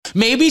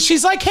Maybe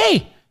she's like,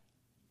 hey,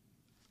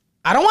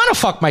 I don't want to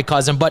fuck my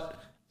cousin, but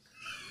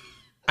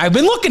I've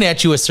been looking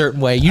at you a certain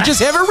way. You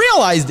just haven't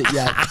realized it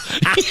yet.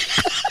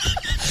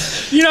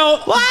 You know,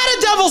 a lot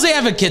of devil's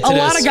advocate to a this.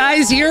 lot of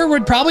guys here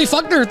would probably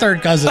fuck their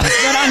third cousins.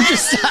 But I'm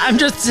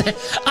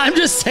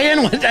just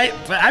saying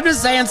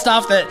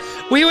stuff that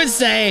we would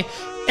say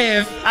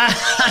if I'm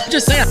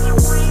just saying.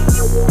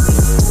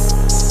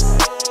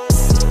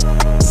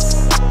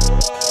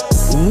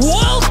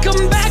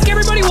 Welcome back,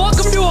 everybody.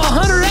 Welcome to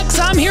 100X.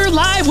 I'm here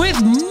live with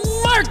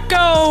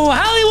Marco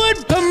Hollywood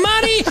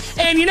Pamani.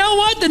 And you know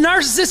what? The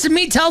narcissist in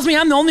me tells me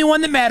I'm the only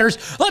one that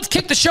matters. Let's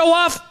kick the show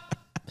off.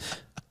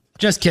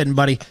 Just kidding,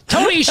 buddy.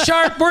 Tony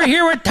Sharp. We're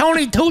here with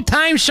Tony,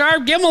 2-time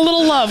Sharp. Give him a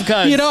little love,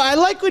 cuz. You know, I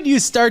like when you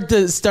start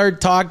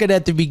talking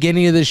at the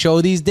beginning of the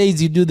show these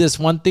days. You do this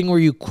one thing where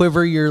you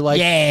quiver your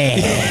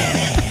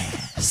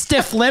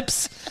stiff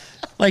lips.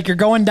 Like you're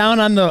going down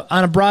on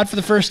a broad for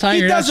the first time.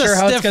 You're not sure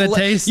how it's going to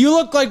taste. You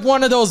look like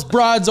one of those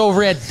broads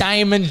over at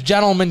Diamond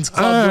Gentlemen's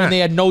Club when they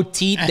had no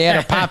teeth. They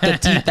had to pop the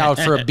teeth out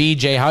for a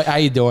BJ. How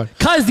you doing?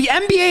 Cuz the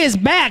NBA is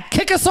back.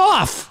 Kick us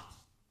off.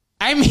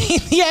 I mean,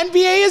 the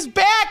NBA is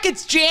back.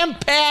 It's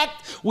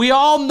jam-packed. We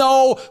all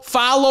know.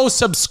 Follow,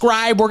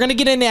 subscribe. We're going to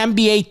get into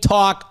NBA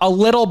talk a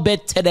little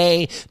bit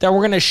today. Then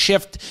we're going to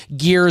shift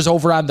gears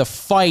over on the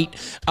fight.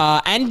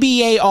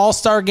 NBA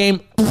All-Star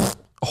Game,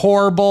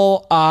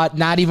 horrible.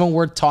 Not even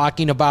worth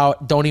talking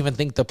about. Don't even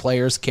think the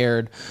players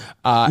cared.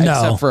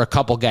 Except for a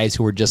couple guys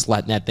who were just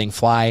letting that thing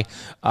fly.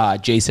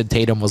 Jason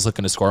Tatum was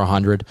looking to score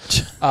 100.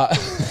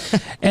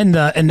 And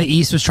the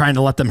East was trying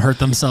to let them hurt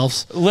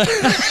themselves. Go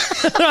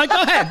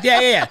ahead.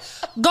 Yeah.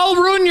 Go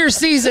ruin your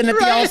season at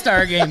the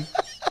All-Star Game.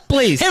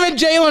 Please. Him and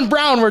Jaylen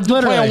Brown were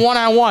playing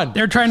one-on-one.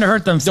 They're trying to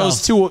hurt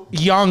themselves. Those two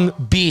young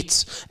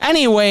beats.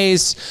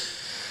 Anyways,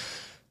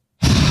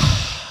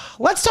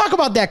 let's talk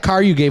about that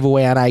car you gave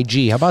away on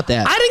IG. How about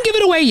that? I didn't give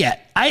it away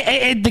yet.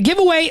 The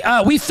giveaway,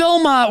 we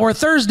film, or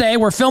Thursday.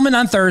 We're filming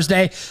on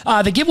Thursday.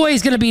 The giveaway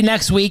is going to be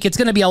next week. It's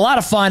going to be a lot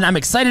of fun. I'm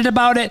excited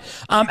about it.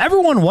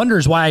 Everyone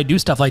wonders why I do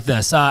stuff like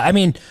this. I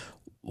mean,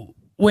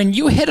 when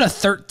you hit a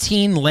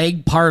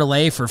 13-leg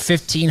parlay for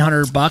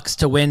 $1,500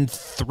 to win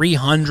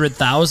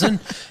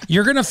 $300,000,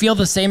 you're going to feel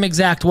the same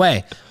exact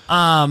way.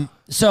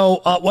 So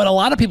what a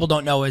lot of people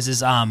don't know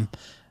is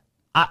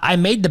I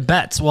made the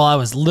bets while I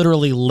was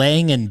literally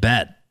laying in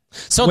bed.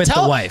 So with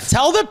the wife.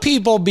 Tell the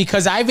people,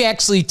 because I've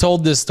actually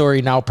told this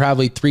story now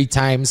probably 3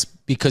 times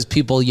because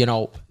people, you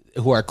know,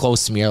 who are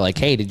close to me are like,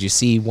 hey, did you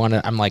see one?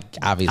 I'm like,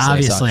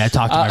 obviously I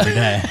talk to him every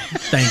day.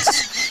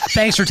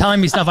 Thanks for telling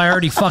me stuff I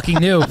already fucking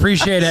knew.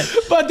 Appreciate it.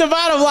 But the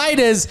bottom line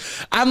is,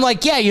 I'm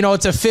like, yeah, you know,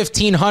 it's a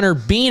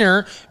 1,500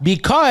 beaner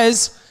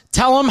because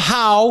tell them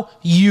how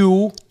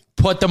you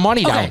put the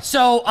money down. Okay,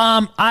 so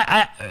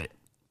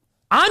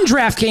on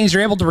DraftKings,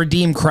 you're able to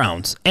redeem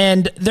crowns,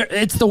 and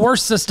it's the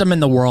worst system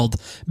in the world.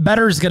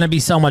 Better is going to be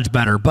so much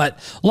better. But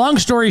long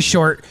story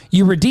short,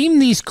 you redeem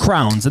these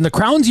crowns, and the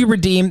crowns you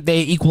redeem,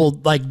 they equal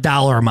like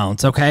dollar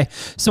amounts, okay?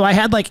 So I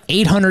had like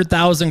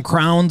 800,000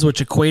 crowns, which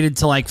equated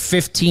to like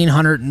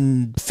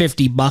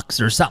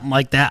 $1,550 or something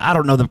like that. I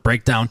don't know the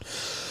breakdown.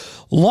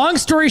 Long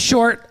story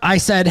short, I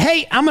said,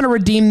 hey, I'm going to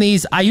redeem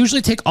these. I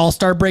usually take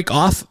All-Star break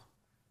off.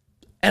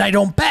 And I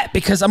don't bet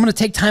because I'm going to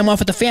take time off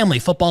with the family.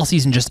 Football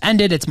season just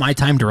ended. It's my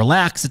time to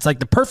relax. It's like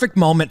the perfect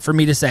moment for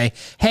me to say,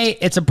 hey,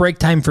 it's a break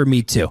time for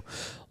me too.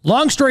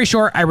 Long story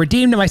short, I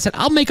redeemed him. I said,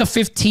 I'll make a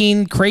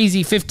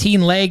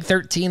 15-leg,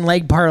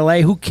 13-leg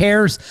parlay. Who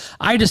cares?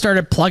 I just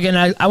started plugging.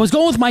 I was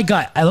going with my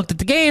gut. I looked at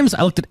the games.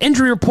 I looked at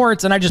injury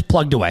reports, and I just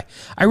plugged away.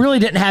 I really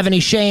didn't have any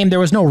shame.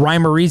 There was no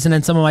rhyme or reason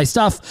in some of my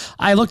stuff.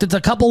 I looked at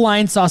a couple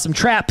lines, saw some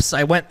traps.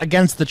 I went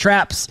against the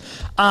traps.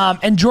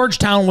 And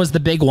Georgetown was the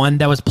big one.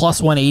 That was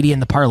plus 180 in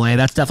the parlay.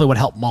 That's definitely what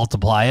helped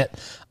multiply it.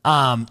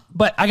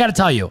 But I got to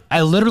tell you,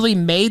 I literally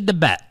made the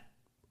bet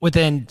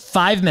within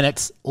 5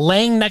 minutes,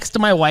 laying next to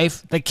my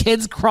wife, the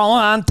kids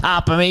crawling on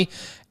top of me,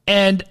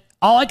 and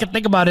all I could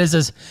think about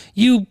is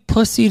you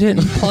pussy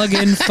didn't plug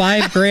in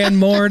 $5,000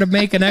 more to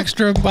make an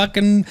extra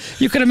fucking.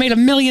 You could have made $1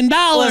 million.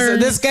 Listen,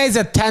 this guy's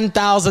a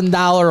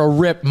 $10,000 a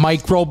rip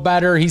micro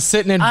better. He's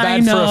sitting in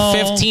bed for a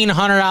 $1,500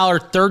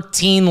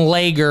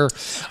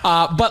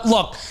 13-legger. But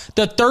look,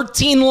 the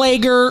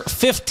 13-legger,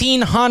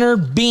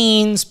 1,500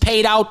 beans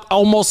paid out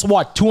almost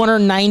what,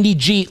 290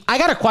 G. I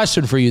got a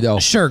question for you though.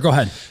 Sure, go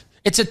ahead.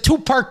 It's a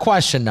 2-part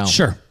question now.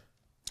 Sure.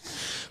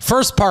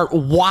 First part,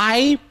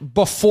 why,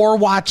 before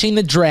watching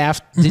the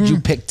draft, did you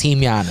pick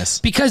Team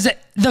Giannis? Because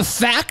the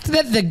fact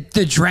that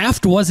the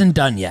draft wasn't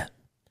done yet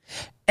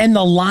and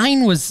the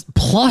line was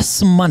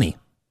plus money,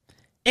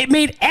 it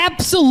made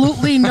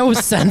absolutely no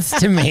sense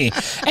to me.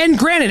 And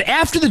granted,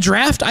 after the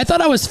draft, I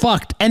thought I was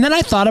fucked. And then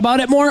I thought about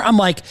it more. I'm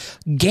like,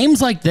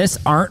 games like this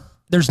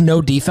there's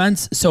no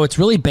defense, so it's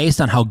really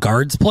based on how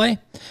guards play.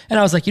 And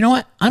I was like, you know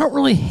what? I don't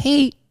really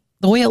hate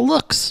the way it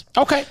looks.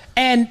 Okay.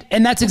 And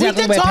that's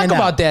exactly we the way did it talk panned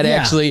about out. that Yeah.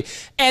 actually.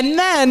 And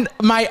then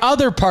my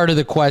other part of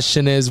the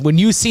question is, when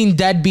you seen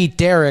deadbeat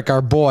Derek,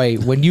 our boy,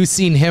 when you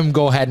seen him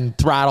go ahead and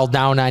throttle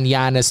down on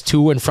Giannis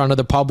too in front of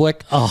the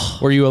public,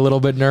 were you a little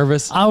bit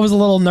nervous? I was a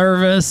little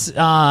nervous.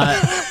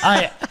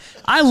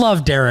 I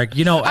love Derek.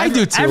 You know, I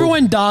do too.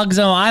 Everyone dogs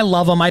him. I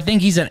love him. I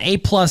think he's an A+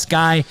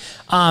 guy.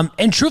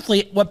 And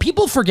truthfully, what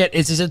people forget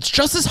is it's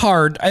just as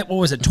hard. What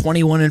was it,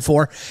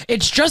 21-4?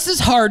 It's just as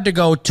hard to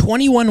go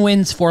 21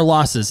 wins, 4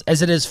 losses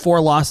as it is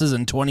 4 losses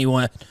and 4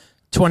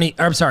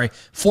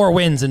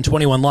 wins and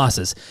 21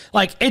 losses.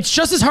 Like, it's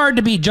just as hard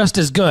to be just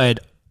as good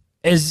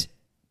as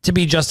to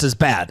be just as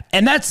bad.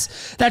 And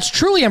that's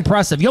truly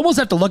impressive. You almost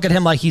have to look at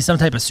him like he's some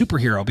type of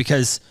superhero,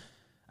 because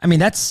I mean,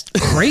 that's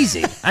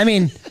crazy. I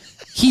mean,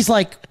 he's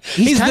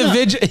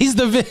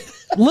the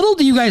little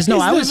do you guys know,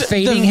 I was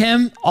fading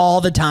him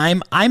all the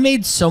time. I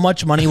made so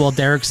much money while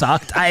Derek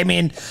sucked. I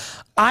mean,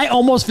 I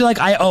almost feel like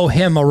I owe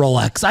him a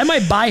Rolex. I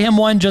might buy him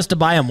one just to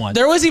buy him one.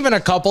 There was even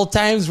a couple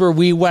times where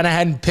we went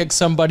ahead and picked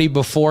somebody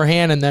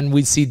beforehand, and then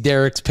we'd see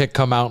Derek's pick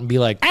come out and be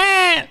like,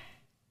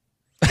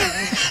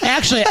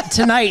 Actually,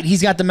 tonight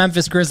he's got the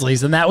Memphis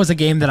Grizzlies, and that was a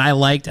game that I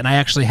liked, and I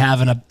actually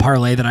have in a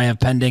parlay that I have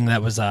pending.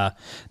 That was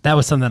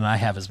something that I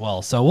have as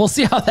well. So we'll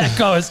see how that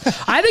goes.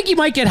 I think he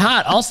might get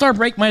hot. All-Star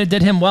break might have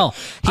did him well.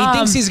 He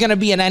thinks he's going to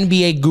be an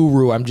NBA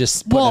guru. I'm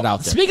just putting it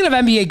out there. Speaking of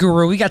NBA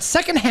guru, we got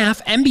second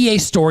half NBA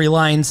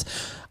storylines.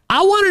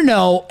 I want to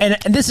know, and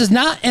this is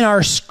not in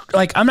our,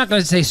 like, I'm not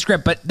going to say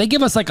script, but they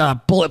give us like a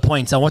bullet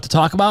points on what to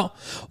talk about.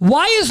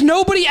 Why is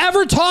nobody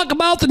ever talk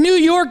about the New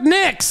York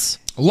Knicks?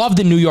 Love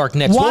the New York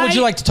Knicks. What would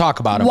you like to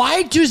talk about them?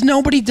 Why does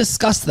nobody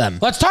discuss them?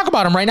 Let's talk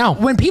about them right now.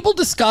 When people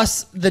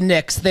discuss the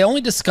Knicks, they only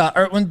discuss,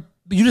 or when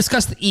you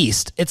discuss the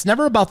East, it's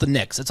never about the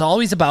Knicks. It's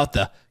always about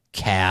the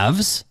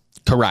Cavs.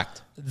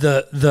 Correct.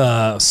 The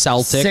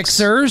Celtics.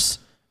 Sixers.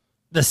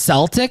 The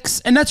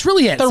Celtics, and that's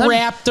really it. The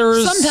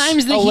Raptors,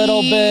 sometimes the a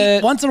little Heat.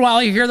 bit. Once in a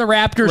while, you hear the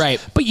Raptors,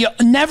 right? But you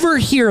never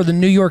hear the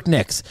New York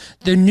Knicks.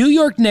 The New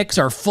York Knicks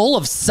are full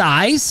of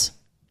size.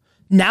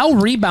 Now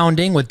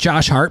rebounding with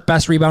Josh Hart,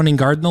 best rebounding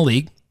guard in the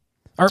league,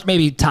 or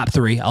maybe top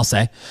 3, I'll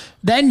say.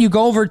 Then you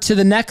go over to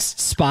the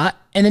next spot,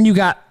 and then you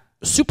got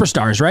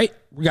superstars, right?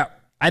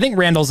 I think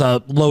Randall's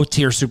a low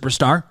tier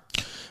superstar.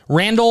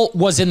 Randall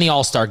was in the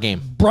All-Star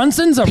game.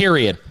 Brunson's a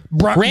period.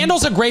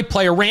 Randall's a great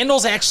player.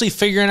 Randall's actually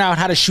figuring out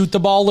how to shoot the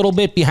ball a little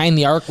bit behind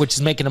the arc, which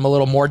is making him a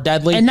little more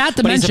deadly. And not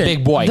to mention, he's a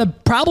big boy.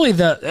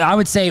 I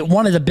would say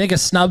one of the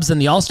biggest snubs in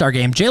the All-Star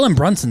game, Jalen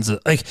Brunson's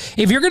like,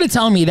 if you're going to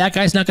tell me that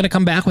guy's not going to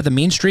come back with a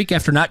mean streak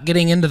after not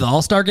getting into the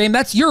All-Star game,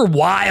 you're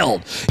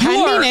wild.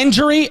 Pending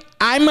injury,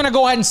 I'm going to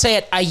go ahead and say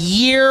it a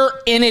year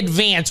in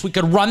advance. We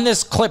could run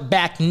this clip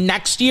back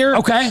next year.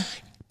 Okay.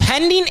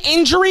 Pending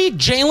injury,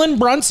 Jalen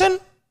Brunson.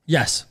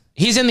 Yes.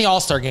 He's in the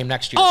All-Star game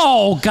next year.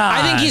 Oh, God.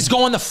 I think he's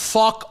going the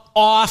fuck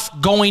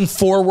off going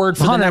forward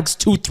for the next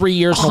 2-3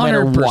 years, no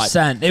matter what.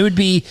 100%.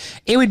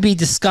 It would be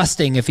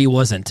disgusting if he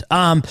wasn't.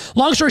 Long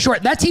story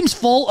short, that team's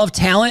full of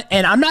talent,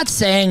 and I'm not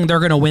saying they're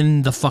going to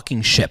win the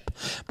fucking ship.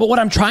 But what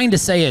I'm trying to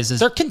say is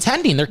they're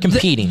contending. They're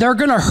competing. They're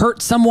going to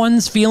hurt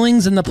someone's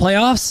feelings in the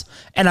playoffs,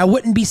 and I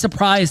wouldn't be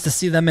surprised to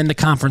see them in the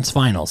conference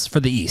finals for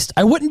the East.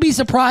 I wouldn't be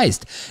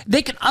surprised.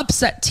 They can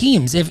upset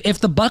teams. If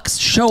the Bucks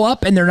show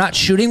up and they're not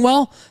shooting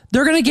well,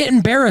 they're going to get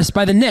embarrassed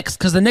by the Knicks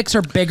because the Knicks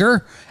are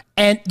bigger.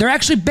 And they're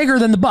actually bigger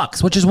than the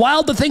Bucks, which is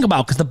wild to think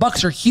about because the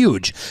Bucks are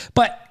huge.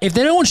 But if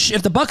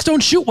the Bucks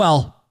don't shoot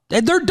well,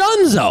 they're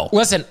donezo.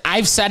 Listen,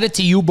 I've said it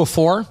to you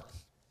before.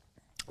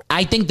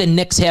 I think the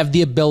Knicks have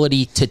the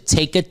ability to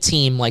take a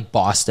team like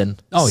Boston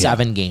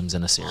 7 games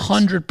in a series.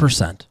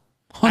 100%.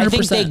 I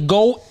think they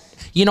go,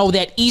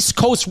 that East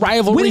Coast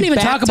rivalry. We didn't even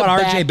talk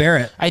about RJ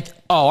Barrett.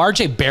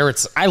 RJ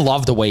Barrett's, I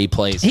love the way he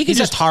plays. He's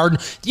just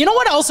hard. You know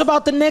what else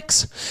about the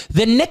Knicks?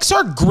 The Knicks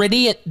are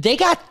gritty. They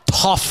got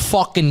tough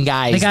fucking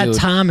guys. They got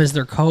Tom as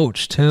their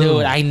coach, too.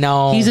 Dude, I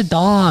know. He's a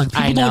dog.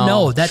 People don't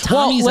know that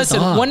Tommy's a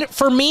dog.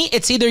 For me,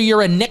 it's either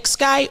you're a Knicks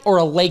guy or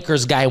a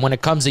Lakers guy when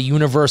it comes to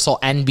universal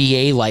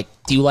NBA. Like,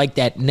 do you like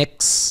that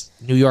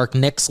New York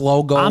Knicks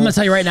logo? I'm going to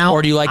tell you right now.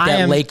 Or do you like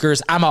that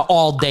Lakers? I'm an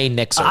all-day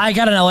Knickser. I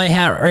got an LA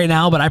hat right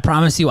now, but I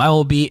promise you I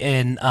will be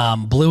in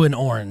blue and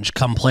orange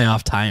come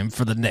playoff time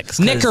for the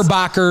Knicks.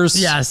 Knickerbockers.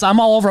 Yes,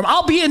 I'm all over them.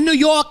 I'll be in New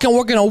York, and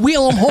we're going to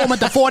wheel them home at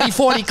the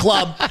 40-40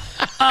 Club.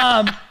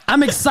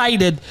 I'm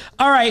excited.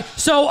 All right,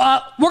 so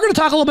we're going to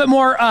talk a little bit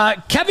more.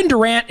 Kevin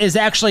Durant is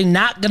actually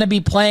not going to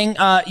be playing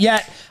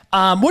yet.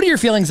 What are your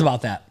feelings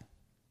about that?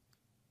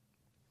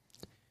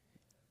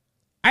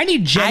 I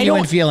need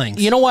genuine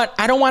feelings. You know what?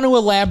 I don't want to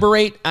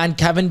elaborate on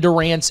Kevin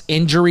Durant's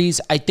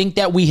injuries. I think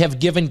that we have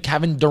given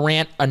Kevin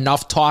Durant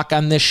enough talk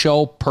on this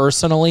show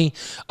personally.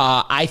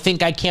 I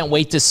think I can't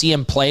wait to see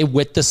him play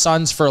with the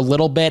Suns for a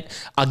little bit.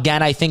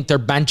 Again, I think their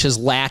bench is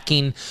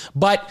lacking.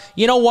 But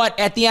you know what?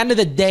 At the end of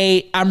the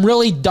day, I'm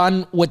really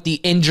done with the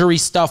injury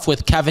stuff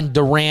with Kevin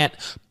Durant.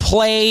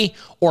 play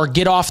or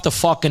get off the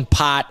fucking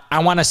pot.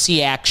 I want to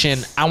see action.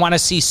 I want to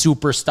see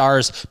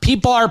superstars.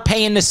 People are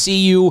paying to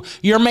see you.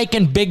 You're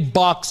making big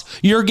bucks.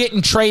 You're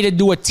getting traded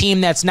to a team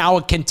that's now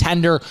a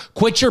contender.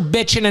 Quit your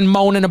bitching and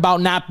moaning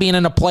about not being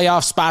in a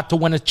playoff spot to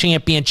win a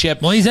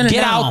championship. Well, he's in it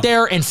Get now. out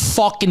there and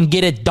fucking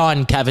get it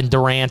done, Kevin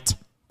Durant.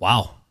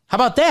 Wow. How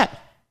about that?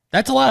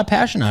 That's a lot of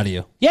passion out of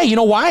you. Yeah, you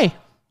know why?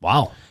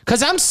 Wow.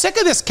 Because I'm sick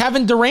of this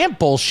Kevin Durant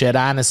bullshit,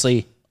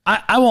 honestly.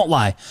 I won't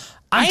lie.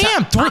 I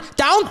am.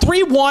 Down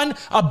 3-1,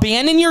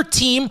 abandon your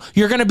team.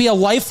 You're going to be a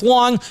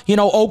lifelong,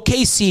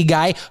 OKC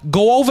guy.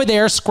 Go over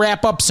there,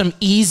 scrap up some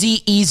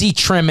easy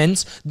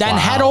trimmings. Then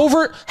head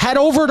over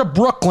to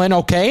Brooklyn,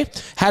 okay?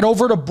 Head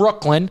over to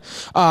Brooklyn.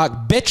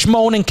 Bitch,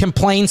 moan, and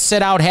complain,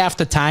 sit out half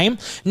the time.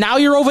 Now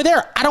you're over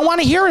there. I don't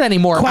want to hear it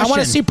anymore. I want to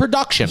Question. see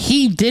production.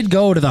 He did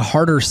go to the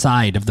harder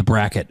side of the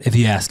bracket, if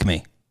you ask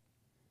me.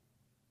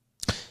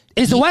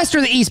 Is the West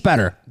or the East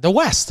better? The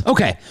West.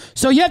 Okay,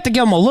 so you have to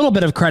give him a little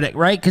bit of credit,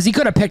 right? Because he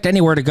could have picked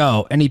anywhere to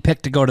go, and he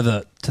picked to go to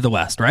the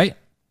West, right?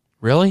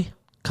 Really?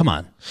 Come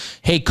on.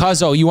 Hey,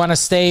 Cuzzo, you want to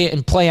stay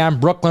and play on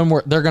Brooklyn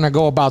where they're going to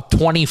go about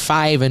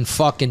 25 and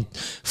fucking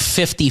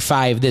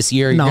 55 this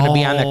year? You're going to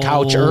be on the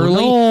couch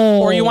early?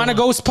 No. Or you want to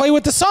go play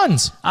with the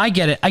Suns? I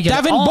get it.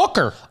 Devin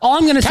Booker. All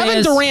I'm going to say Kevin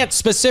is Durant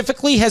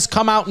specifically has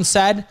come out and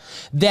said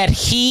that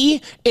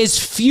he is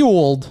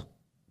fueled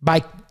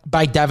by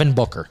Devin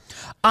Booker.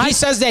 He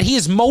says that he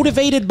is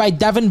motivated by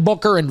Devin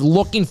Booker and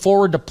looking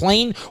forward to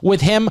playing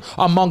with him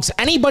amongst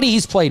anybody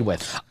he's played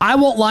with. I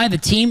won't lie. The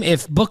team,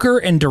 if Booker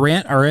and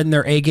Durant are in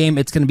their A game,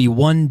 it's going to be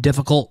one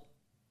difficult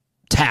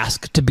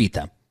task to beat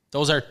them.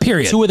 Those are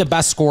Period. two of the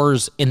best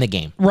scorers in the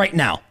game. Right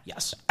now.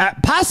 Yes.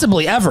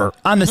 Possibly ever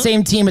on the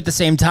same team at the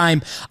same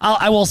time.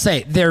 I will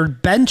say their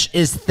bench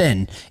is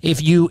thin.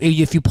 If you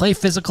play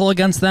physical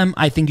against them,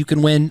 I think you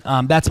can win.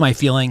 That's my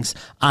feelings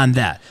on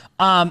that.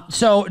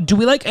 So do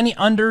we like any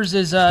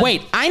unders?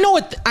 Wait, I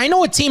know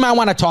what team I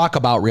want to talk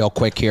about real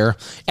quick here.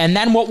 And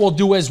then what we'll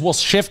do is we'll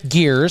shift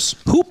gears.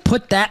 Who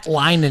put that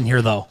line in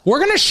here though? We're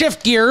going to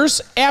shift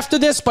gears after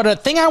this, but a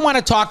thing I want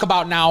to talk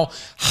about now,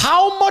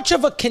 how much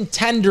of a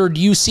contender do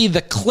you see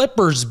the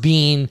Clippers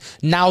being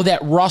now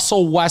that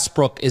Russell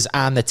Westbrook is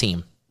on the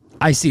team?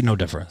 I see no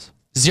difference.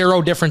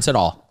 Zero difference at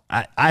all.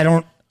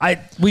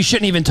 We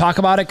shouldn't even talk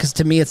about it because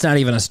to me it's not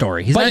even a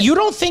story. You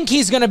don't think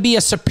he's going to be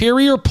a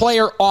superior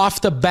player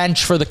off the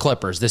bench for the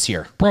Clippers this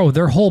year? Bro,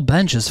 their whole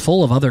bench is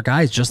full of other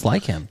guys just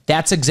like him.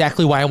 That's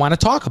exactly why I want to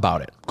talk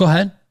about it. Go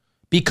ahead.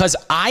 Because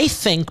I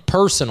think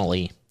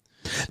personally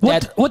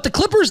what the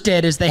Clippers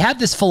did is they had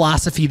this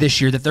philosophy this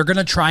year that they're going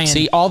to try and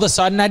see all of a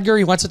sudden, Edgar,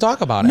 he wants to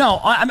talk about it. No,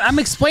 I'm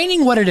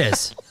explaining what it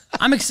is.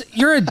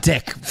 You're a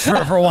dick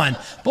for one.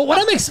 But what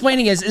I'm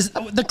explaining is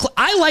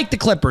I like the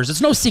Clippers. It's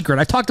no secret.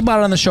 I talked about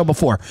it on the show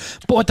before.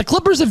 But what the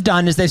Clippers have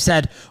done is they've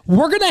said,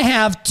 we're going to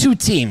have two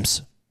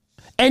teams.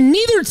 And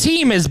neither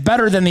team is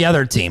better than the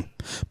other team.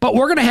 But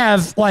we're going to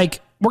have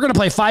we're going to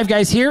play 5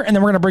 guys here, and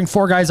then we're going to bring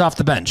 4 guys off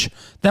the bench.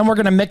 Then we're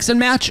going to mix and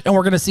match, and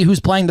we're going to see who's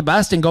playing the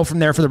best and go from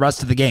there for the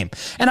rest of the game.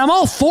 And I'm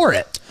all for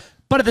it.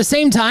 But at the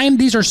same time,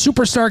 these are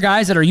superstar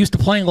guys that are used to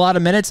playing a lot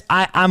of minutes.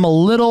 I'm a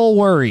little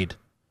worried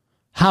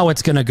how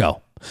it's going to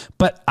go.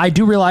 But I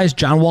do realize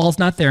John Wall's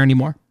not there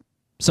anymore.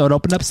 So it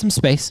opened up some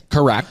space.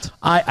 Correct.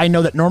 I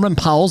know that Norman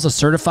Powell's a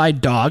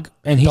certified dog,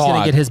 and he's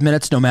going to get his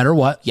minutes no matter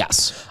what.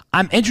 Yes.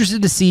 I'm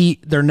interested to see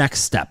their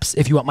next steps,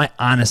 if you want my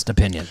honest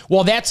opinion.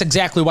 Well, that's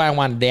exactly why I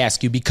wanted to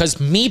ask you, because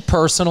me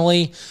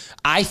personally,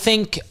 I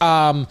think,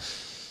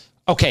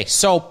 okay,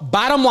 so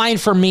bottom line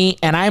for me,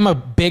 and I'm a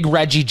big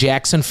Reggie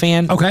Jackson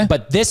fan. Okay.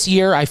 But this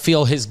year, I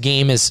feel his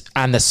game is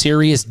on the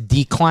serious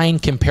decline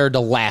compared to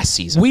last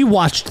season. We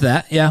watched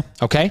that, yeah.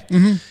 Okay?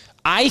 Mm-hmm.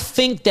 I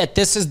think that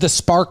this is the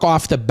spark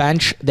off the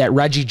bench that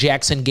Reggie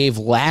Jackson gave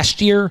last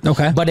year.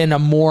 Okay. But in a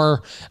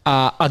more,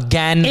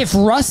 again... If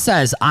Russ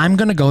says, I'm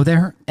going to go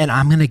there and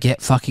I'm going to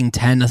get fucking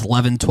 10,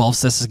 11, 12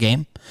 assists a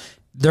game,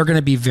 they're going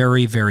to be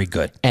very, very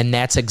good. And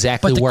that's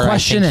exactly where I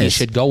think he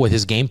should go with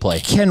his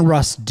gameplay. Can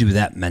Russ do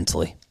that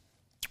mentally?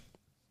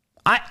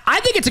 I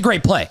think it's a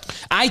great play.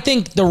 I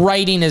think the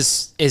writing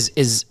is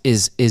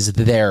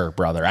there,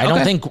 brother. I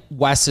don't think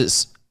Wes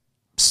is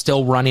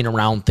still running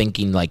around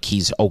thinking like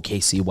he's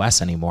OKC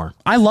Wes anymore.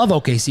 I love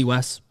OKC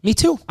Wes. Me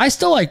too.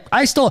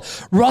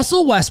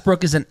 Russell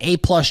Westbrook is an A+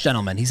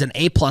 gentleman. He's an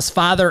A+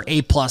 father,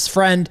 A+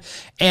 friend.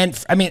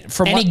 And I mean,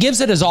 he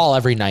gives it his all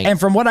every night. And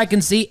from what I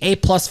can see, A+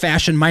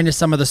 fashion minus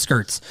some of the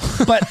skirts.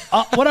 But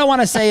what I want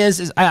to say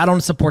is I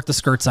don't support the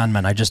skirts on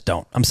men. I just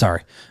don't. I'm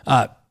sorry.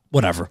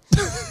 Whatever.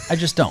 I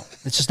just don't.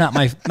 It's just not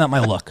my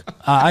look.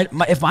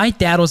 If my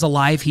dad was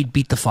alive, he'd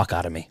beat the fuck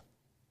out of me.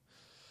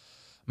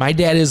 My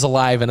dad is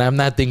alive, and I'm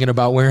not thinking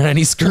about wearing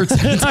any skirts.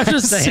 I'm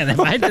just saying, if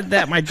I did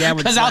that, my dad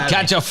would. Because I'll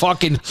catch a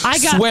fucking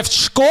swift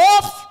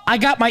scoff. I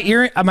got my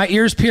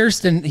ears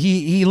pierced, and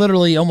he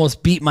literally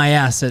almost beat my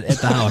ass at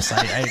the house.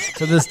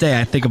 To this day,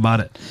 I think about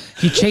it.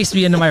 He chased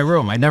me into my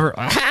room.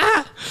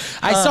 I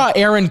saw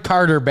Aaron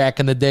Carter back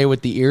in the day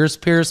with the ears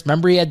pierced.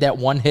 Remember he had that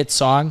one hit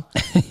song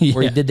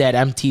where he did that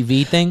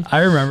MTV thing? I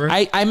remember.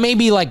 I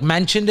maybe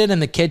mentioned it in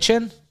the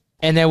kitchen.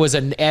 And there was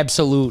an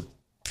absolute.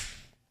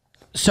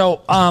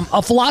 So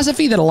a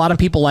philosophy that a lot of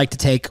people like to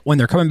take when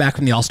they're coming back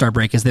from the All-Star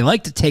break is they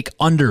like to take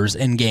unders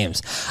in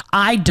games.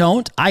 I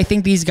don't. I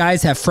think these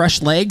guys have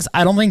fresh legs.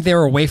 I don't think they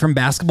were away from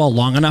basketball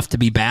long enough to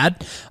be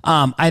bad.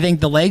 I think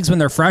the legs, when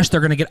they're fresh,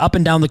 they're going to get up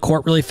and down the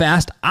court really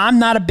fast. I'm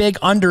not a big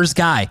unders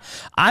guy.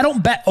 I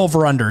don't bet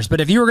over-unders,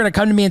 but if you were going to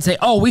come to me and say,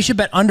 oh, we should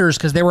bet unders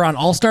because they were on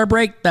All-Star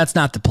break, that's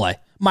not the play.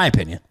 My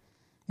opinion.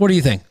 What do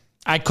you think?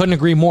 I couldn't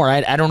agree more.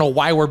 I don't know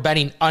why we're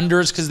betting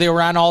unders because they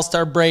were on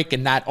All-Star break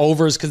and not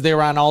overs because they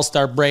were on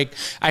All-Star break.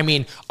 I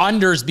mean,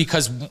 unders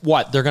because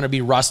what? They're going to be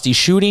rusty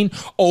shooting.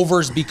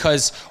 Overs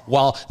because,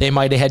 well, they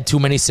might have had too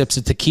many sips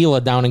of tequila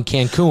down in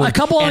Cancun A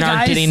couple of and guys,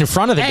 aren't getting in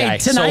front of the guy.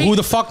 Tonight, so who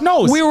the fuck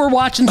knows? We were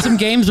watching some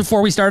games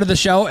before we started the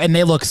show, and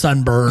they look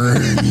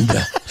sunburned.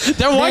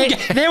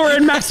 They were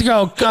in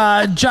Mexico.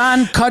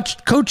 John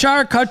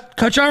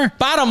Kochar.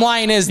 Bottom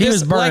line is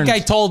this: like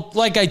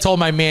I told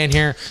my man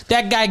here,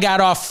 that guy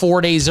got off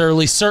 4 days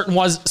early.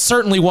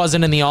 Certainly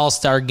wasn't in the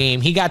All-Star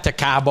game. He got to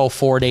Cabo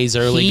 4 days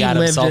early. He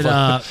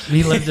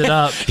lived it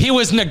up. He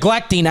was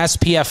neglecting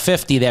SPF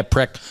 50. That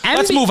prick.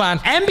 Let's move on.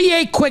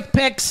 NBA quick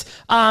picks.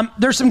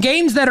 There's some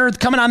games that are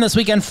coming on this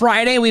weekend.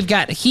 Friday we've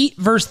got Heat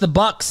versus the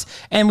Bucks,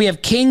 and we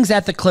have Kings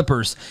at the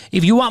Clippers.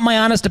 If you want my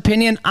honest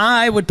opinion,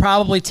 I would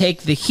probably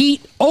take the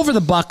Heat over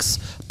the Bucks.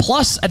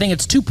 Plus, I think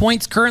it's 2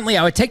 points currently.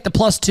 I would take the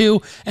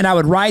 +2, and I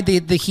would ride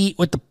the Heat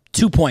with the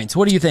 2 points.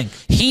 What do you think?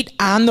 Heat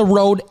on the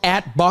road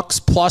at Bucks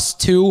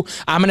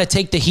 +2. I'm going to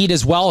take the Heat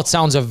as well. It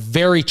sounds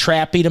very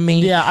trappy to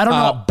me. Yeah, I don't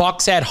know.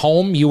 Bucks at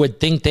home, you would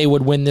think they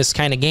would win this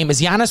kind of game.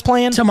 Is Giannis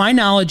playing? To my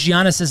knowledge,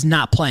 Giannis is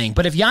not playing.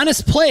 But if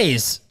Giannis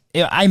plays,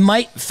 I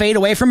might fade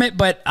away from it,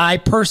 but I'm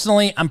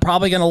probably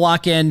going to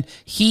lock in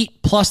Heat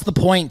plus the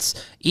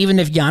points, even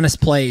if Giannis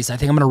plays. I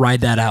think I'm going to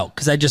ride that out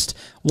because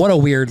what a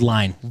weird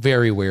line.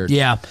 Very weird.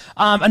 Yeah.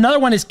 Another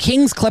one is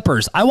Kings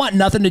Clippers. I want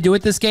nothing to do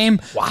with this game,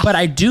 but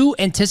I do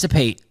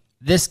anticipate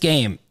this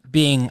game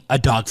being a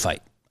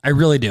dogfight. I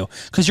really do.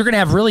 Because you're going to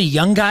have really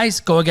young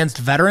guys go against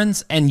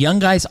veterans, and young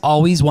guys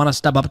always want to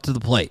step up to the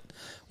plate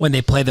when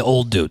they play the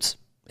old dudes.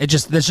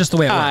 That's just the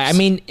way it works. I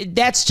mean,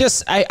 that's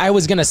just, I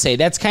was going to say,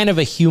 that's kind of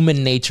a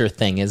human nature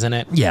thing, isn't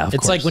it? Yeah, of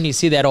It's course. like when you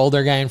see that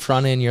older guy in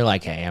front and you're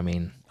like, hey, I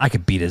mean. I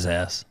could beat his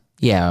ass.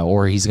 Yeah,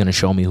 or he's going to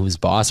show me who's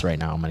boss right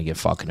now. I'm going to get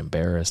fucking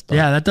embarrassed. But.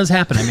 Yeah, that does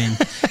happen. I mean,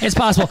 it's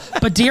possible.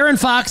 But De'Aaron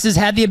Fox has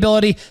had the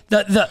ability.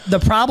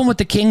 The problem with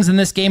the Kings in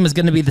this game is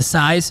going to be the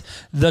size.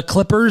 The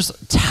Clippers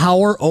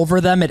tower over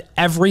them at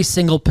every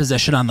single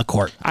position on the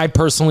court. I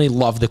personally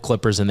love the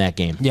Clippers in that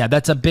game. Yeah,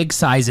 that's a big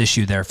size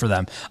issue there for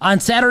them. On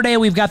Saturday,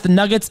 we've got the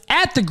Nuggets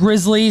at the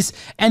Grizzlies,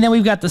 and then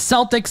we've got the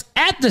Celtics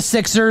at the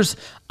Sixers.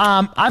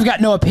 I've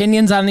got no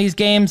opinions on these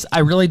games. I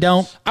really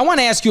don't. I want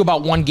to ask you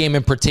about one game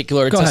in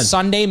particular. It's a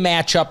Sunday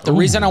matchup. The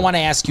reason I want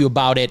to ask you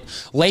about it,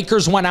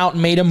 Lakers went out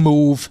and made a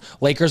move.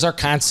 Lakers are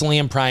constantly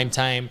in prime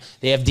time.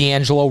 They have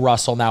D'Angelo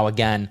Russell now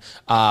again.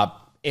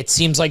 It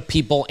seems like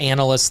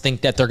analysts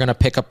think that they're going to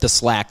pick up the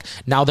slack.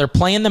 Now they're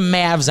playing the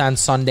Mavs on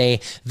Sunday.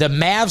 The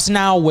Mavs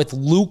now with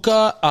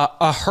Luka,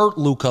 a hurt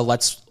Luka,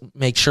 let's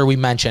make sure we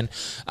mention,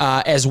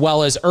 as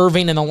well as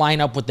Irving in the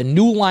lineup with the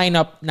new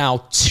lineup now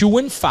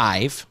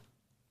 2-5.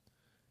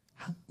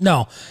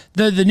 No,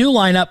 the new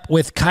lineup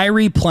with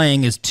Kyrie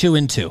playing is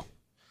 2-2.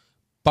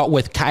 But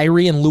with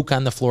Kyrie and Luka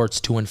on the floor, it's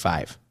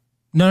 2-5.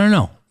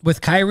 No.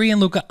 With Kyrie and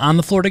Luka on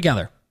the floor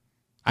together.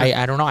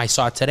 I don't know. I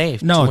saw it today.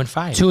 No,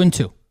 2-5.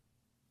 2-2.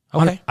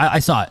 Okay. I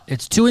saw it.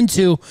 It's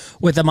 2-2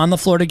 with them on the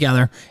floor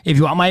together. If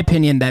you want my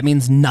opinion, that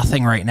means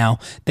nothing right now.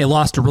 They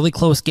lost a really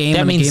close game.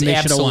 That means game they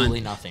absolutely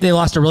won. Nothing. They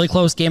lost a really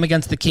close game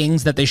against the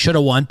Kings that they should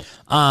have won.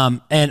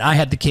 And I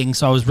had the Kings,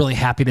 so I was really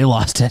happy they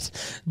lost it.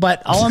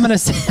 But all I'm going to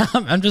say,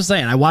 I'm just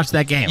saying, I watched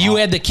that game. You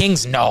had the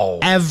Kings? No.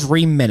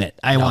 Every minute.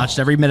 I watched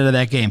every minute of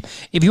that game.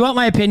 If you want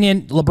my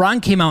opinion,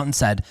 LeBron came out and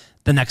said,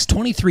 the next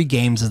 23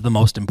 games is the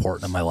most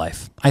important in my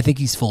life. I think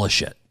he's full of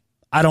shit.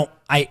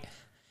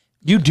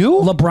 You do?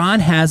 LeBron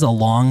has a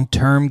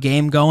long-term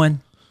game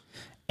going,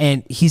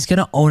 and he's going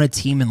to own a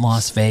team in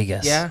Las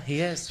Vegas. Yeah, he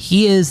is.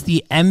 He is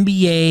the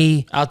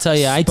NBA. I'll tell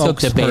you, I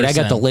took the bait. I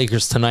got the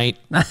Lakers tonight.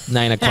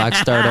 9 o'clock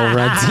start over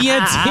on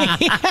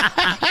TNT.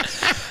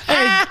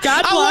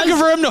 I'm looking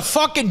for him to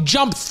fucking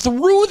jump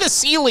through the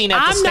ceiling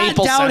at the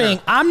Staples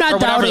Center. I'm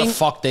not doubting. Whatever the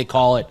fuck they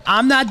call it.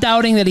 I'm not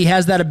doubting that he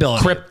has that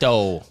ability.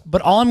 Crypto.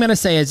 But all I'm going to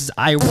say is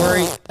I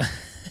worry.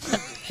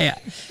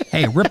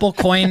 hey, Ripple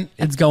coin,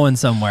 it's going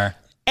somewhere.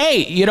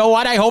 Hey, you know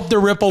what? I hope the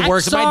Ripple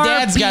works.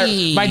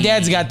 XRP. My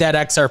dad's got that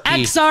XRP.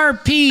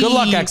 XRP. Good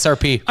luck,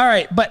 XRP. All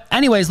right, but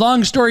anyways,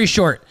 long story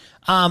short,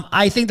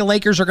 I think the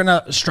Lakers are going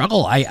to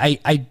struggle.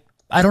 I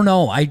don't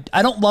know. I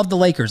don't love the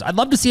Lakers. I'd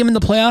love to see them in the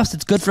playoffs.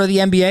 It's good for the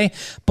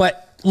NBA,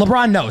 but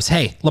LeBron knows,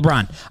 hey,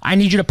 LeBron, I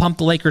need you to pump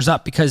the Lakers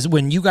up because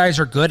when you guys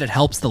are good, it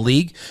helps the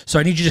league. So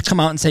I need you to come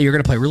out and say you're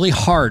going to play really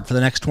hard for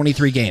the next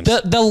 23 games.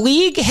 The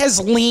league has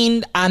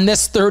leaned on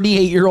this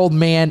 38-year-old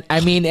man.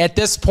 I mean, at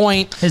this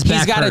point, he's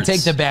got to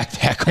take the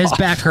backpack off. His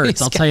back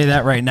hurts. I'll tell you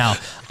that right now.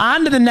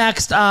 On to the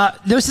next.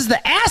 This is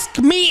the Ask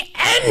Me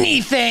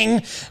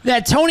Anything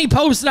that Tony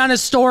posted on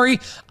his story.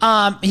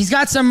 He's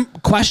got some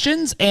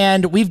questions,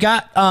 and we've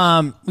got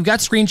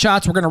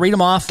screenshots. We're going to read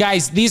them off.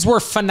 Guys, these were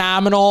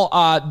phenomenal.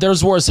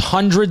 There's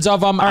hundreds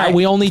of them. Right.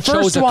 We only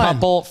chose a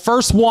couple.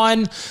 First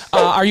one,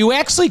 are you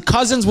actually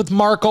cousins with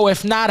Marco?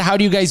 If not, how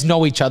do you guys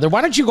know each other?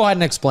 Why don't you go ahead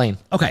and explain?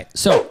 Okay,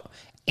 so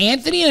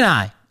Anthony and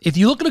I, if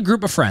you look at a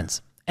group of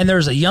friends, and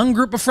there's a young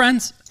group of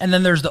friends, and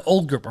then there's the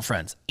old group of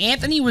friends.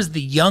 Anthony was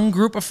the young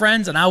group of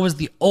friends, and I was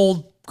the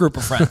old group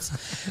of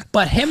friends.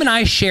 But him and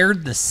I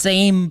shared the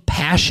same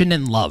passion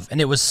and love, and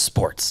it was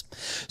sports.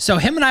 So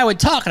him and I would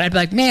talk, and I'd be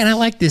like, man, I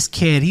like this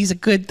kid. He's a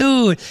good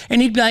dude.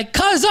 And he'd be like,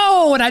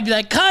 Cuzzo, and I'd be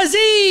like,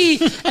 Cuzzy.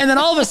 And then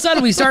all of a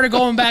sudden, we started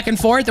going back and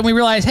forth, and we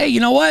realized, hey,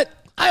 you know what?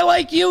 I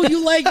like you.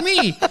 You like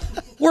me.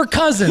 We're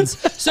cousins.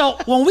 So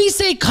when we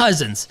say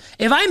cousins,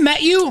 if I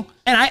met you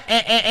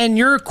and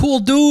you're a cool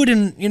dude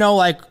and, you know,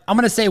 like, I'm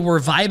going to say we're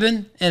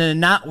vibing in a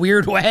not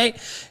weird way,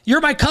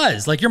 you're my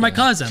cuz. Like, you're my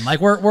cousin. Like,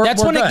 we're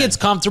That's when good. it gets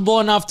comfortable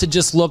enough to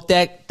just look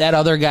that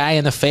other guy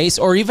in the face,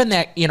 or even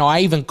that, you know, I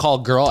even call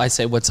girl, I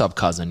say, what's up,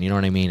 cousin? You know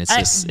what I mean? It's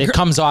just, it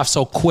comes off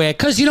so quick.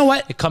 Because you know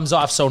what? It comes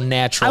off so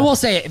natural. I will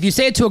say it. If you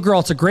say it to a girl,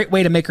 it's a great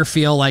way to make her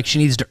feel like she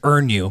needs to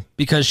earn you,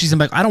 because she's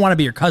like, I don't want to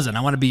be your cousin.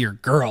 I want to be your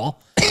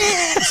girl.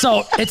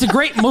 So it's a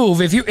great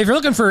move. If you're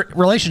looking for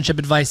relationship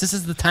advice, this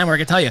is the time where I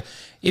can tell you,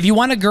 if you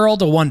want a girl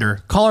to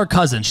wonder, call her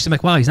cousin. She's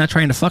like, wow, he's not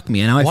trying to fuck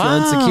me, and now I feel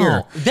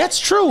insecure. That's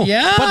true.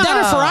 Yeah. But then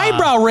if her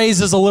eyebrow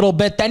raises a little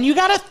bit, then you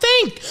got to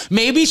think.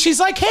 Maybe she's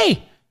like,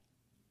 hey,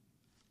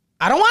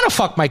 I don't want to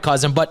fuck my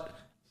cousin, but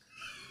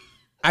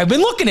I've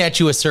been looking at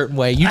you a certain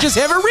way. You just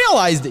haven't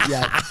realized it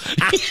yet.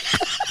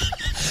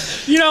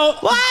 You know,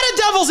 a lot of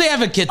devil's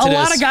advocate to a this.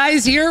 lot of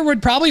guys here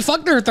would probably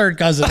fuck their third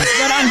cousin.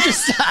 But I'm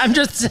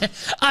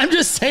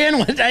just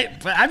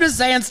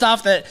saying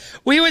stuff that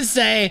we would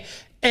say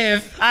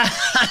if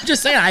I'm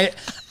just saying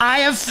I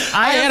had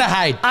to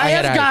hide. I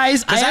have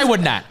guys because I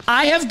would not.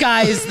 I have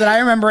guys that I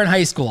remember in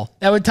high school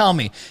that would tell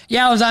me,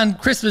 yeah, I was on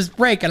Christmas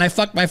break and I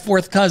fucked my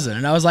fourth cousin,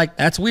 and I was like,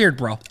 that's weird,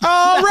 bro.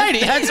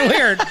 Alrighty, that's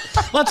weird.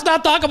 Let's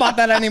not talk about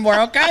that anymore,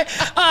 okay?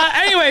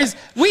 Anyways,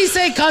 we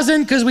say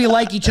cousin because we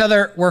like each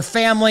other. We're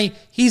family.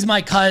 He's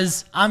my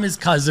cuz. I'm his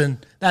cousin.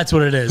 That's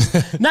what it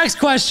is. Next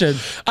question.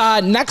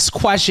 Next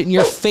question.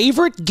 Your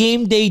favorite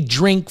game day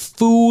drink,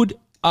 food?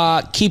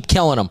 Keep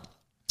killing them.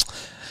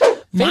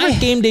 Favorite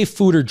game day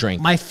food or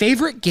drink? My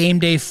favorite game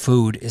day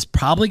food is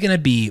probably going to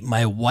be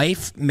my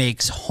wife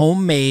makes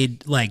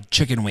homemade like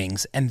chicken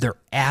wings, and they're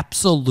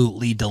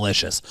absolutely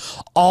delicious.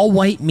 All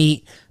white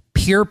meat,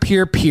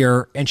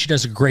 pure, and she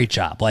does a great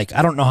job. Like,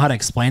 I don't know how to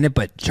explain it,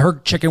 but her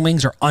chicken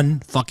wings are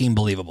unfucking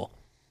believable.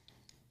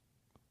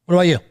 What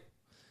about you?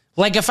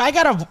 Like, if I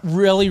got to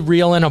really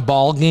reel in a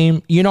ball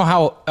game, you know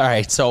how, all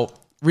right, so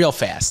real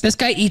fast. This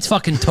guy eats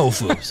fucking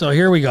tofu. So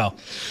here we go.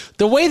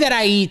 The way that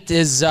I eat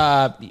is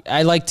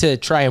I like to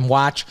try and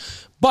watch.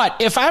 But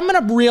if I'm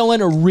going to reel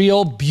in a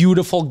real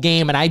beautiful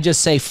game and I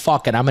just say,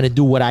 fuck it, I'm going to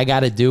do what I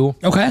got to do.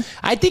 Okay.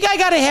 I think I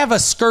got to have a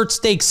skirt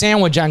steak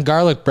sandwich on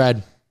garlic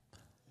bread.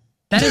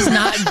 That is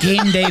not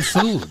game day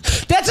food.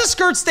 That's a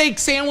skirt steak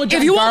sandwich.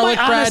 If you want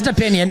my honest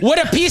opinion, with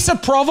a piece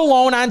of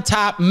provolone on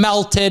top,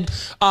 melted.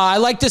 I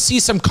like to see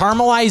some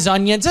caramelized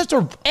onions. That's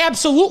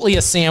absolutely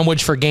a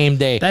sandwich for game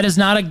day. That is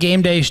not a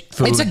game day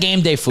food. It's a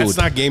game day food. It's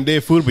not game day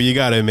food, but you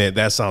gotta admit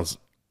that sounds.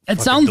 It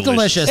sounds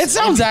delicious. It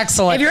sounds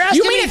excellent. If you're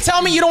asking you mean to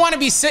tell me you don't want to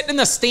be sitting in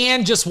the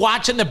stand just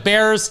watching the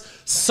Bears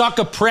suck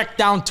a prick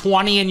down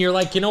 20, and you're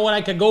like, you know what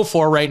I could go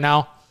for right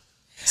now?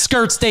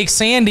 Skirt steak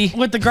Sandy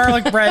with the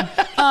garlic bread.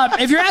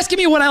 If you're asking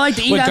me what I like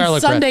to eat with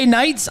on Sunday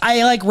nights,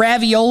 I like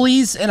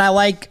raviolis and I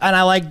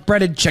like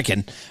breaded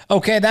chicken.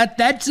 Okay,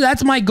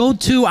 that's my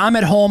go-to. I'm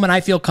at home and I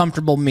feel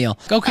comfortable meal.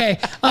 Okay,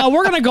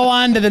 we're gonna go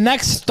on to the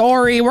next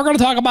story. We're gonna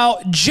talk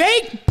about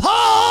Jake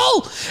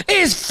Paul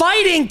is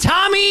fighting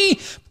Tommy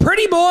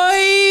Pretty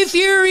Boy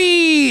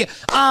Fury.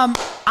 I'm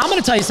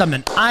gonna tell you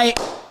something.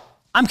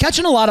 I'm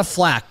catching a lot of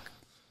flack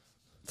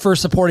for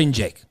supporting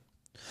Jake.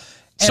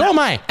 So am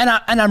I.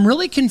 And I'm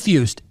really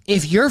confused.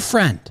 If your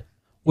friend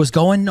was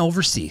going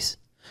overseas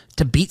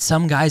to beat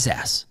some guy's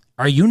ass,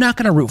 are you not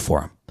going to root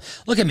for him?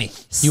 Look at me.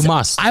 You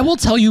must. I will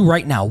tell you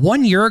right now,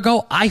 1 year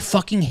ago, I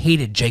fucking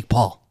hated Jake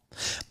Paul.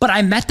 But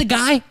I met the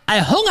guy. I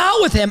hung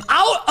out with him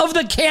out of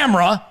the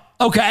camera,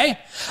 okay?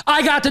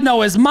 I got to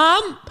know his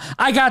mom.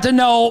 I got to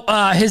know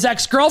his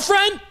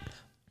ex-girlfriend.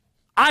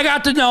 I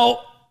got to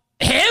know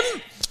him.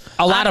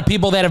 A lot of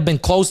people that have been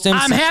close to him.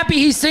 I'm happy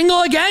he's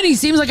single again. He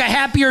seems like a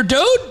happier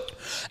dude.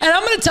 And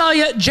I'm going to tell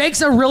you,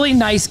 Jake's a really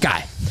nice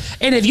guy.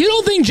 And if you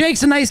don't think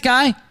Jake's a nice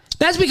guy,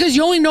 that's because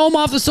you only know him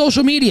off of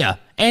social media.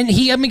 And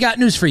he got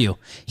news for you.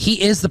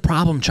 He is the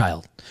problem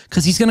child.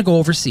 because he's going to go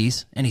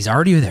overseas, and he's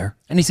already there,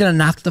 and he's going to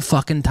knock the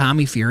fucking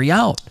Tommy Fury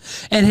out.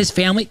 And his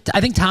family,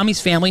 I think Tommy's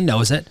family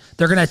knows it.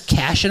 They're going to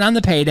cash in on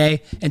the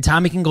payday, and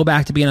Tommy can go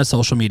back to being a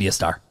social media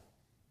star.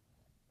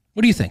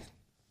 What do you think?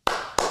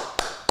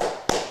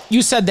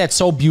 You said that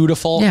so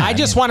beautiful. Yeah, I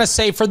just want to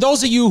say, for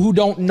those of you who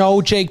don't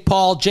know Jake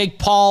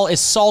Paul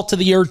is salt of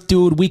the earth,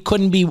 dude. We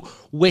couldn't be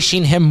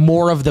wishing him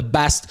more of the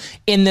best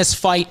in this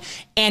fight.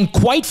 And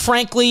quite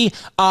frankly,